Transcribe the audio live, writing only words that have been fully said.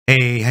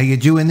how you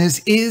doing?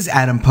 This is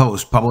Adam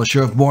Post,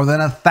 publisher of more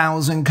than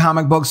 1,000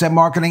 comic books and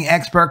marketing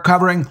expert,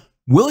 covering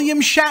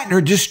William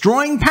Shatner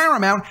destroying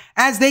Paramount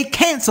as they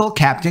cancel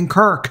Captain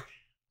Kirk.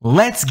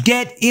 Let's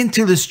get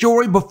into the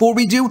story. Before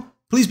we do,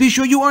 please be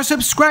sure you are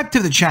subscribed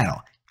to the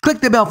channel. Click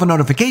the bell for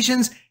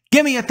notifications.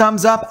 Give me a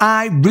thumbs up.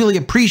 I really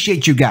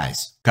appreciate you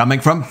guys. Coming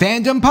from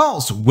Fandom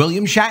Pulse,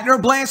 William Shatner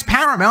blasts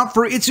Paramount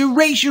for its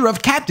erasure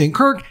of Captain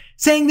Kirk,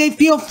 saying they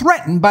feel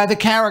threatened by the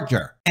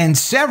character. And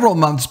several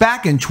months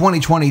back in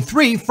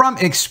 2023 from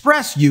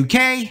Express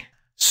UK,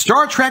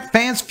 Star Trek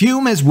fans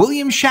fume as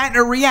William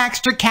Shatner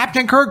reacts to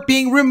Captain Kirk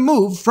being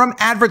removed from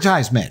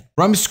advertisement.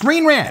 From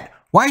Screen Rant,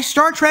 why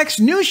Star Trek's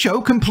new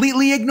show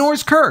completely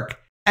ignores Kirk.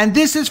 And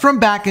this is from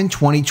back in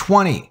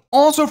 2020.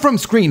 Also from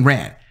Screen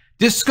Rant,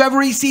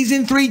 Discovery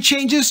Season 3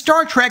 changes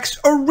Star Trek's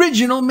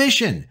original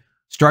mission.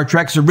 Star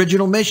Trek's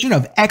original mission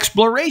of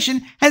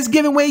exploration has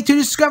given way to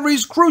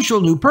Discovery's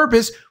crucial new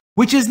purpose,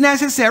 which is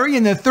necessary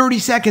in the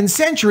 32nd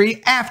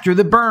century after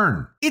the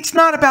burn. It's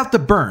not about the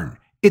burn.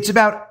 It's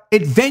about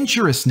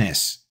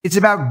adventurousness. It's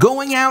about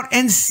going out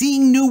and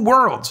seeing new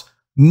worlds,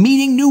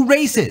 meeting new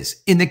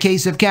races. In the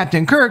case of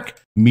Captain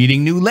Kirk,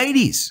 meeting new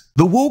ladies.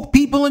 The woke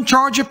people in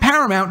charge of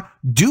Paramount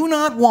do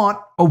not want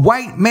a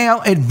white male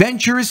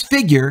adventurous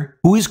figure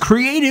who is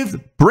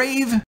creative,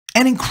 brave,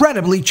 and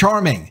incredibly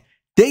charming.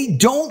 They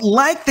don't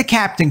like the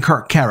Captain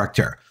Kirk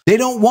character. They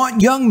don't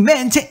want young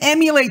men to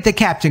emulate the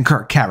Captain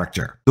Kirk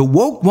character. The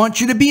woke want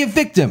you to be a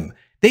victim.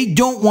 They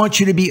don't want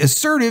you to be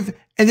assertive,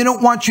 and they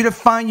don't want you to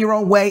find your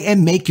own way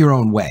and make your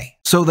own way.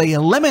 So they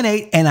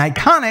eliminate an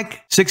iconic,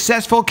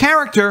 successful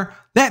character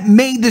that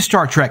made the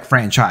Star Trek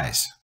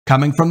franchise.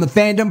 Coming from the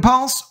Fandom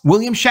Pulse,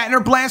 William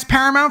Shatner blasts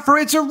Paramount for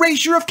its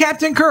erasure of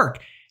Captain Kirk.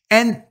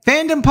 And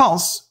Fandom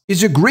Pulse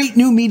is a great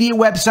new media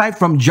website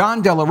from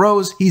John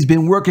Delarose. He's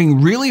been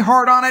working really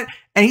hard on it,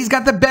 and he's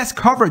got the best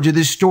coverage of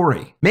this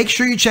story. Make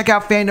sure you check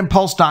out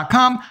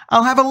fandompulse.com.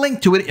 I'll have a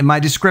link to it in my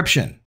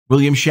description.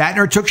 William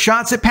Shatner took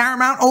shots at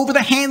Paramount over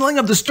the handling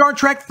of the Star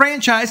Trek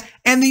franchise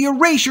and the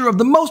erasure of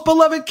the most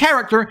beloved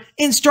character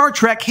in Star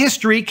Trek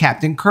history,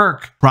 Captain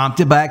Kirk.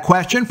 Prompted by a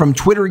question from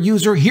Twitter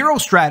user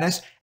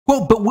Herostraous,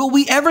 quote, "But will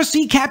we ever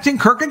see Captain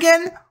Kirk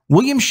again?"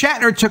 William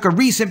Shatner took a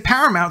recent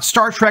Paramount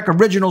Star Trek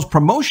Originals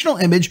promotional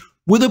image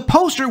with a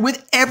poster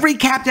with every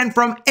captain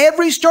from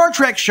every Star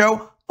Trek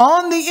show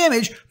on the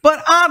image,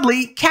 but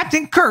oddly,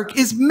 Captain Kirk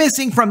is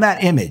missing from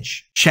that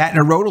image.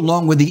 Shatner wrote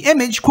along with the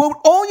image, quote,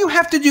 "All you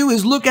have to do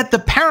is look at the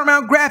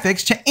Paramount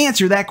graphics to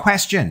answer that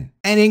question."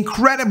 And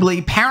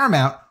incredibly,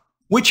 Paramount,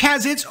 which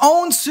has its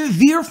own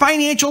severe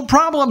financial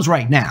problems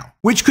right now,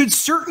 which could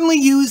certainly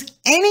use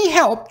any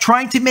help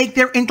trying to make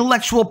their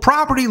intellectual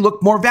property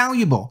look more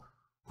valuable,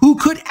 who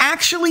could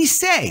actually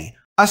say,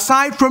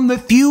 aside from the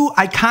few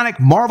iconic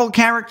Marvel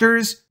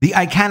characters, the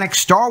iconic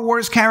Star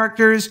Wars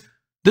characters,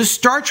 the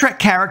Star Trek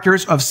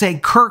characters of, say,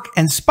 Kirk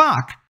and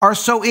Spock are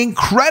so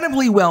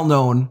incredibly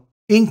well-known,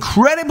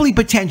 incredibly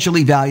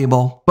potentially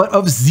valuable, but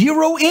of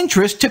zero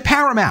interest to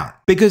Paramount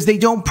because they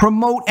don't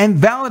promote and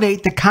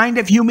validate the kind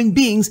of human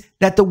beings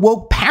that the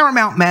woke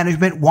Paramount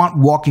management want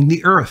walking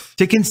the earth.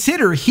 To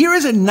consider, here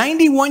is a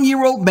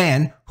 91-year-old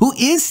man who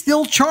is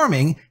still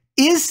charming,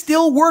 is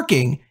still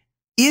working,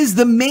 is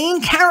the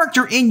main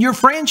character in your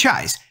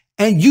franchise,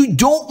 and you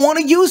don't want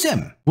to use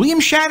him. William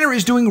Shatner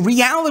is doing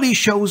reality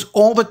shows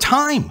all the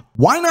time.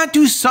 Why not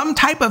do some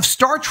type of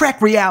Star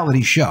Trek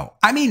reality show?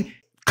 I mean,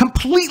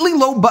 completely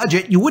low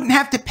budget, you wouldn't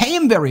have to pay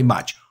him very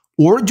much.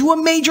 Or do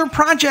a major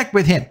project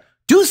with him.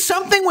 Do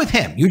something with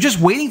him. You're just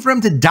waiting for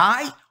him to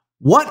die?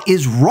 What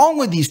is wrong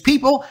with these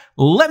people?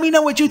 Let me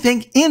know what you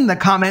think in the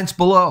comments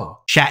below.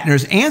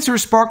 Shatner's answer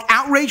sparked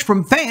outrage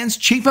from fans,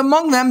 chief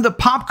among them the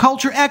pop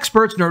culture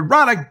experts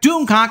Nerdrotic,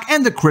 Doomcock,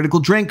 and the Critical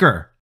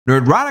Drinker.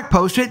 Nerdrotic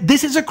posted,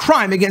 "This is a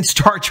crime against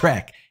Star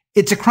Trek.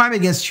 It's a crime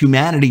against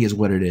humanity is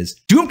what it is."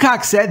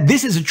 Doomcock said,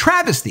 "This is a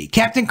travesty.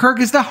 Captain Kirk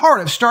is the heart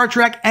of Star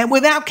Trek, and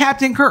without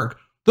Captain Kirk,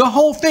 the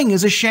whole thing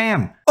is a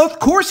sham." Of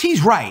course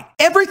he's right.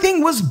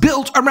 Everything was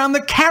built around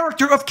the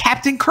character of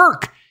Captain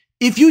Kirk.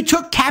 If you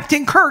took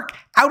Captain Kirk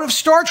out of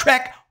Star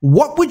Trek,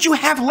 what would you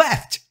have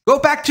left? Go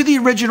back to the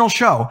original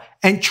show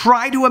and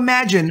try to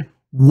imagine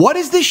what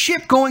is the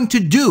ship going to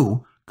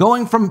do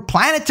going from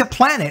planet to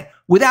planet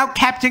without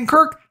Captain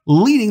Kirk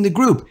leading the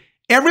group.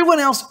 Everyone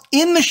else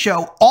in the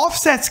show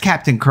offsets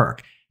Captain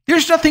Kirk.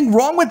 There's nothing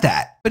wrong with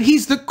that, but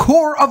he's the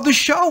core of the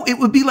show. It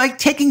would be like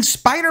taking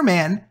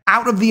Spider-Man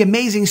out of the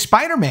Amazing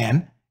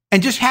Spider-Man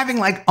and just having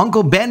like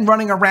Uncle Ben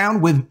running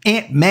around with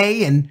Aunt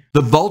May and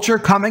the Vulture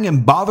coming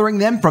and bothering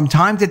them from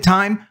time to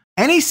time.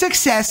 Any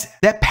success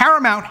that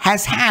Paramount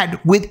has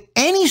had with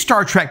any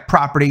Star Trek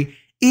property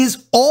is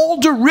all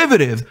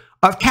derivative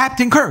of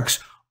Captain Kirk's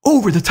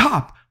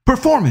over-the-top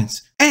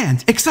performance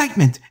and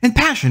excitement and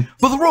passion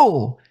for the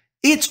role.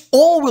 It's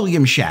all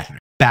William Shatner.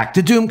 Back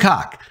to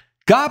Doomcock.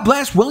 "God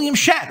bless William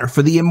Shatner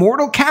for the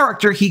immortal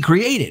character he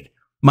created.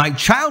 My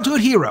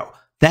childhood hero.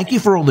 Thank you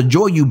for all the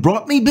joy you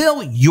brought me,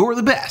 Bill. You're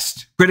the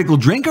best." Critical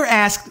Drinker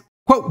asked,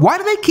 quote, "Why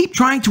do they keep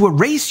trying to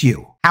erase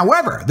you?"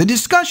 However, the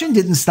discussion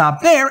didn't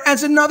stop there,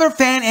 as another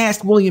fan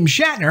asked William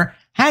Shatner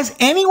Has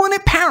anyone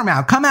at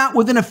Paramount come out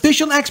with an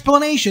official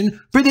explanation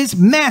for this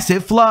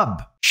massive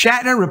flub?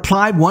 Shatner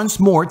replied once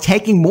more,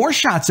 taking more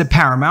shots at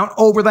Paramount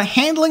over the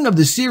handling of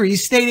the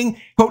series, stating,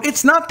 quote,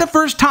 "It's not the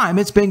first time,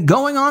 it's been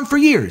going on for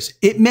years.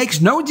 It makes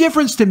no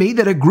difference to me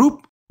that a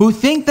group who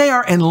think they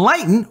are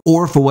enlightened,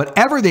 or for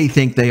whatever they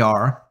think they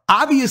are,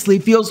 obviously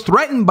feels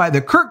threatened by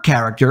the Kirk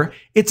character.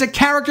 It's a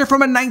character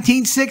from a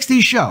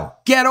 1960s show.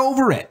 Get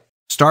over it."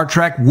 Star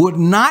Trek would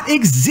not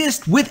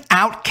exist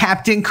without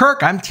Captain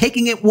Kirk. I'm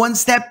taking it one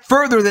step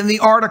further than the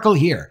article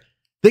here.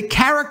 The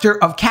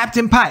character of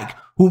Captain Pike,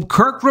 whom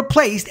Kirk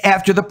replaced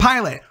after the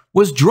pilot,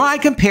 was dry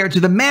compared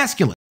to the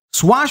masculine,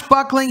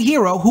 swashbuckling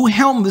hero who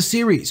helmed the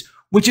series,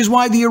 which is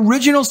why the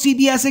original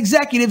CBS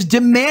executives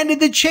demanded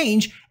the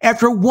change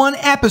after one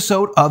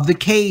episode of The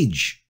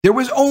Cage. There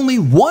was only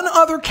one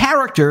other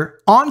character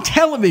on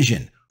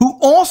television who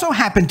also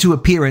happened to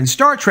appear in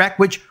Star Trek,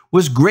 which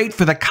was great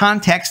for the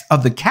context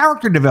of the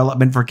character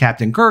development for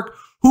Captain Kirk,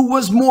 who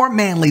was more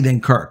manly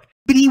than Kirk.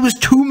 But he was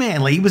too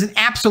manly. He was an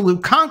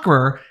absolute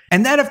conqueror.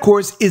 And that, of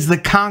course, is the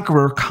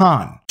Conqueror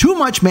Khan. Too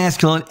much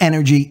masculine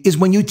energy is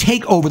when you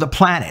take over the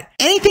planet.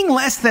 Anything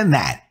less than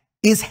that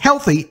is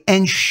healthy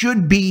and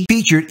should be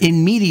featured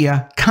in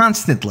media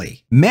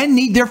constantly. Men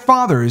need their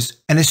fathers,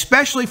 and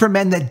especially for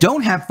men that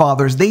don't have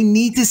fathers, they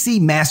need to see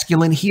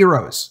masculine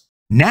heroes.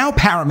 Now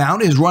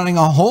Paramount is running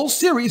a whole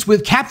series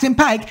with Captain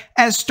Pike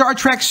as Star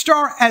Trek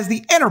star as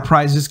the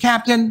Enterprise's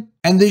captain,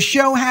 and the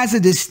show has a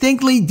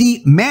distinctly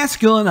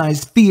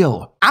demasculinized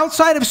feel.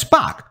 Outside of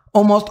Spock,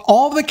 almost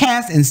all of the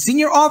cast and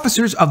senior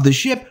officers of the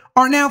ship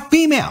are now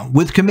female,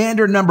 with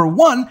Commander Number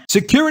 1,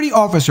 Security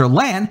Officer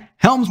Lan,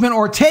 Helmsman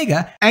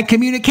Ortega, and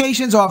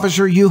Communications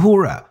Officer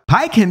Uhura.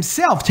 Pike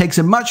himself takes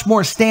a much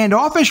more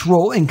standoffish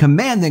role in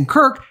command than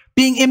Kirk,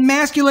 being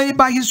emasculated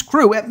by his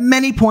crew at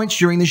many points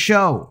during the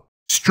show.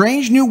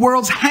 Strange New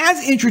Worlds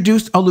has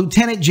introduced a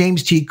Lieutenant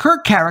James T.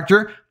 Kirk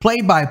character,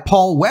 played by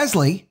Paul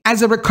Wesley,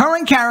 as a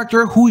recurring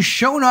character who's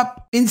shown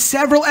up in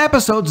several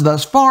episodes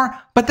thus far,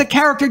 but the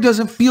character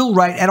doesn't feel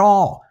right at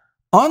all.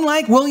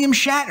 Unlike William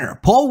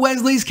Shatner, Paul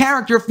Wesley's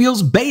character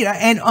feels beta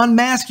and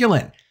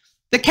unmasculine.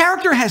 The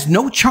character has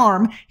no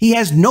charm, he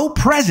has no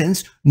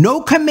presence, no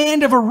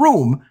command of a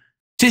room.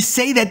 To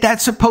say that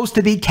that's supposed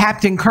to be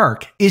Captain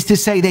Kirk is to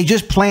say they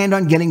just planned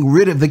on getting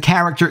rid of the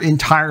character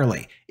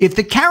entirely. If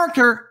the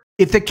character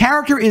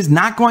is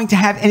not going to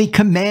have any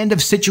command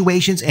of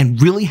situations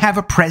and really have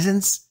a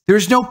presence,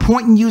 there's no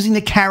point in using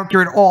the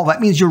character at all.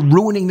 That means you're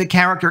ruining the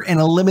character and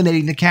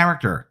eliminating the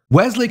character.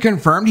 Wesley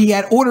confirmed he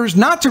had orders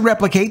not to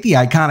replicate the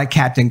iconic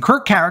Captain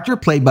Kirk character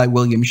played by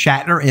William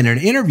Shatner in an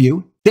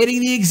interview, stating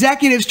the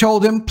executives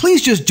told him,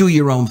 "Please just do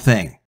your own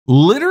thing."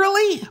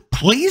 Literally?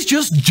 Please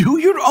just do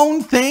your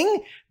own thing?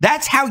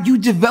 That's how you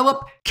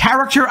develop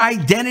character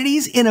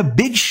identities in a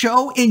big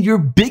show in your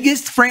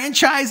biggest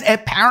franchise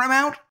at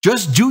Paramount?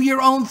 Just do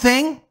your own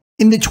thing?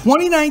 In the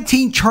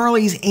 2019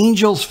 Charlie's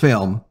Angels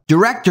film,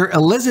 director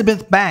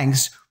Elizabeth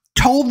Banks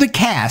told the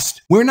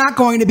cast, "We're not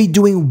going to be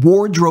doing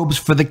wardrobes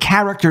for the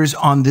characters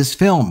on this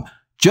film.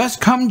 Just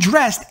come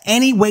dressed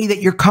any way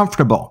that you're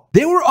comfortable."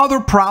 There were other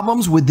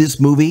problems with this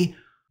movie,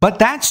 but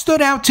that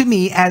stood out to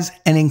me as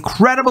an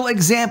incredible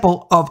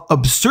example of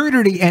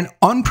absurdity and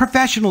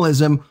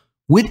unprofessionalism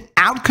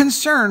without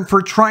concern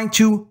for trying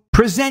to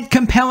present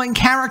compelling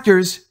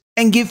characters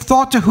and give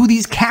thought to who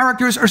these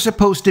characters are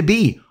supposed to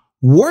be.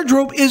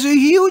 Wardrobe is a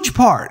huge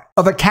part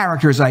of a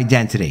character's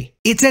identity.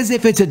 It's as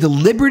if it's a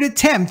deliberate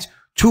attempt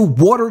to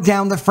water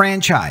down the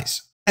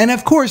franchise. And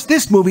of course,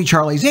 this movie,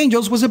 Charlie's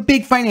Angels, was a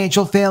big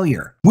financial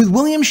failure. With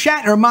William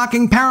Shatner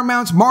mocking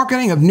Paramount's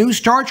marketing of new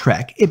Star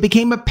Trek, it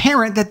became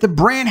apparent that the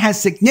brand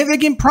has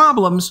significant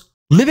problems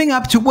living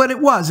up to what it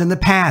was in the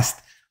past.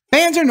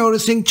 Fans are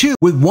noticing too,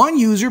 with one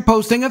user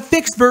posting a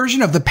fixed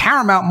version of the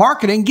Paramount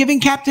marketing giving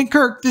Captain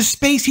Kirk the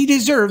space he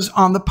deserves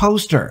on the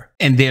poster.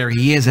 And there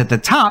he is at the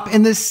top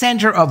in the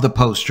center of the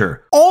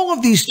poster. All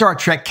of these Star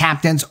Trek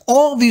captains,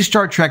 all of these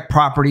Star Trek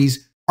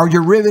properties are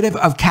derivative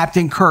of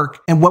Captain Kirk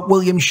and what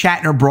William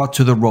Shatner brought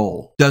to the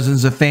role.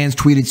 Dozens of fans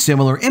tweeted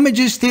similar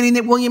images stating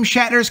that William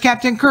Shatner's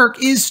Captain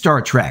Kirk is Star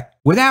Trek.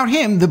 Without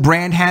him, the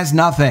brand has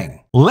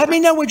nothing. Let me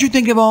know what you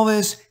think of all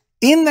this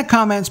in the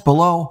comments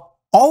below.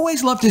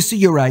 Always love to see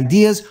your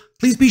ideas.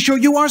 Please be sure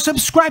you are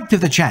subscribed to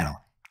the channel.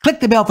 Click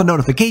the bell for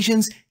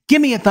notifications,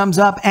 give me a thumbs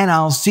up, and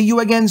I'll see you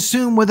again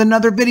soon with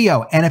another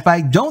video. And if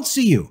I don't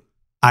see you,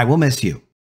 I will miss you.